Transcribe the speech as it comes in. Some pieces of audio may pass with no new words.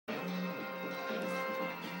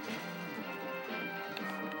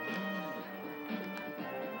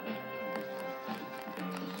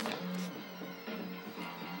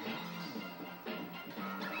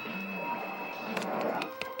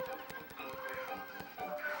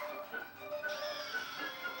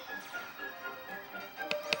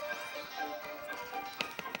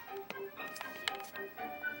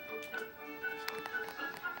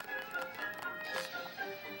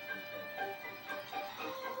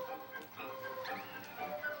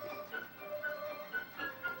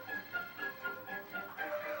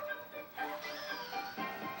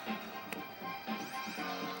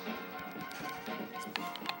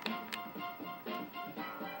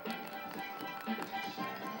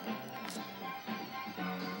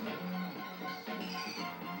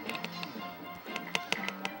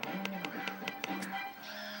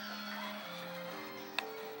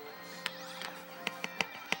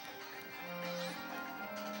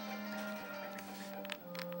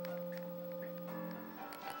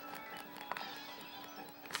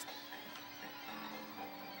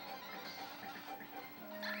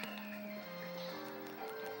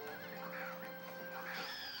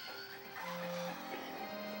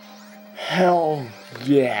Hell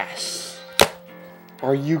yes.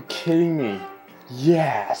 Are you kidding me?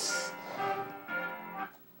 Yes.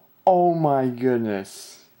 Oh my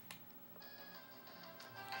goodness.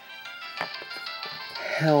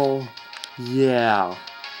 Hell yeah.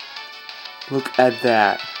 Look at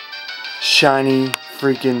that. Shiny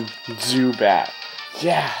freaking Zubat.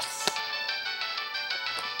 Yes.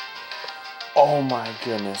 Oh my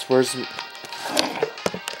goodness. Where's...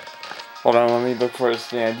 Hold on, let me look for a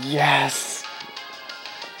stand. Yes!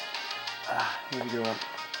 Here we go.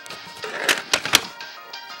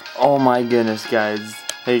 Oh my goodness, guys.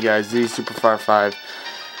 Hey guys, Z Superfire 5.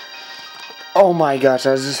 Oh my gosh,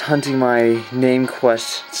 I was just hunting my Name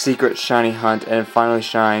Quest secret shiny hunt, and it finally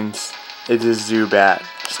shines. It's a Zubat,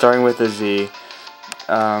 starting with a Z.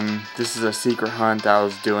 This is a secret hunt I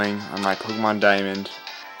was doing on my Pokemon Diamond.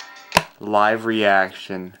 Live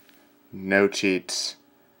reaction. No cheats.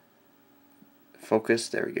 Focus,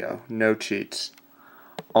 there we go. No cheats.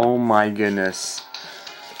 Oh my goodness.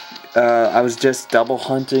 I was just double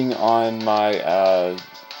hunting on my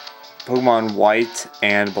Pokemon White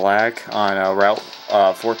and Black on Route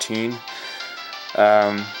 14.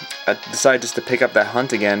 I decided just to pick up that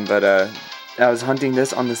hunt again, but I was hunting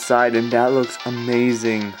this on the side, and that looks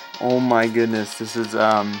amazing. Oh my goodness, this is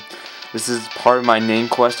part of my Name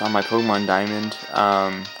Quest on my Pokemon Diamond.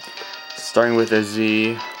 Starting with a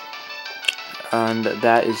Z. And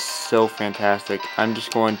that is so fantastic. I'm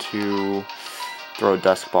just going to throw a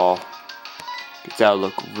Dusk Ball, because that would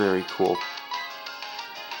look very cool.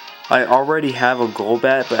 I already have a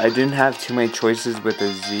Golbat, but I didn't have too many choices with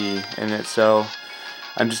a Z in it, so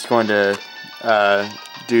I'm just going to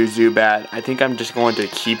do Zubat. I think I'm just going to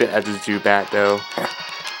keep it as a Zubat, though.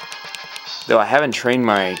 Though I haven't trained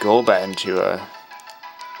my Golbat into a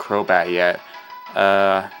Crobat yet.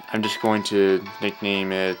 I'm just going to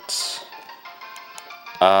nickname it...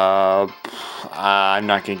 I'm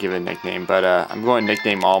not going to give it a nickname, but I'm going to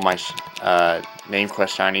nickname all my Name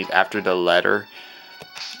Quest shinies after the letter.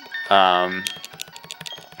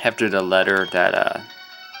 After the letter that,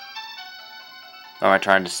 what am I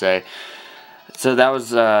trying to say? So that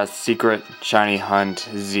was Secret Shiny Hunt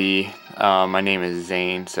Z. My name is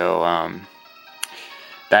Zane, so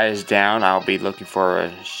that is down. I'll be looking for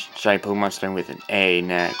a shiny Pokemon starting with an A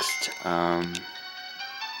next.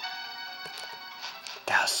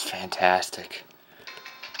 That was fantastic.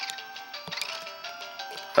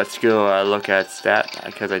 Let's go look at stat,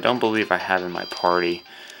 because I don't believe I have in my party.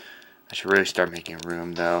 I should really start making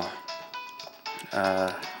room, though.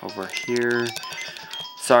 Over here.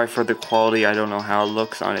 Sorry for the quality. I don't know how it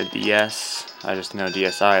looks on a DS. I just know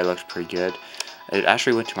DSi looks pretty good. It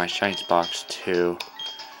actually went to my Shinies box, too.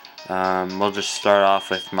 We'll just start off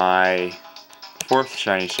with my 4th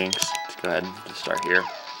Shiny Shinx. Let's go ahead and just start here.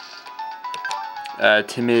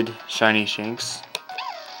 Timid Shiny Shinx,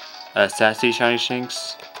 Sassy Shiny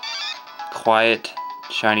Shinx, Quiet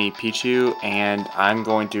Shiny Pichu, and I'm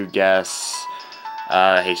going to guess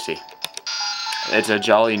Hasty. It's a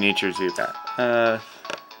Jolly Nature Zubat.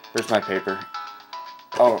 Where's my paper?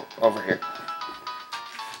 Oh, over here.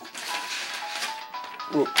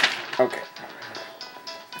 Ooh, okay.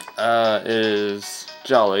 Is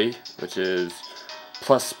Jolly, which is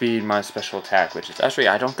plus speed, my special attack, which is actually,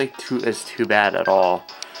 I don't think is too bad at all.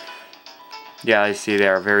 Yeah, I see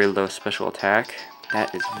there, very low special attack.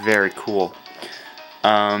 That is very cool.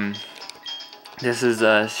 This is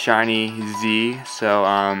a shiny Z, so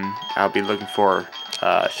I'll be looking for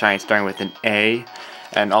shiny starting with an A,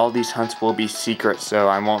 and all these hunts will be secret, so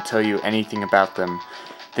I won't tell you anything about them.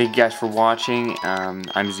 Thank you guys for watching.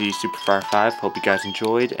 I'm Z Superfire 5. Hope you guys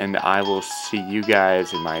enjoyed, and I will see you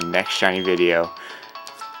guys in my next shiny video.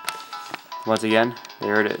 Once again,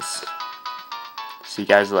 there it is. See you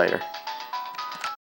guys later.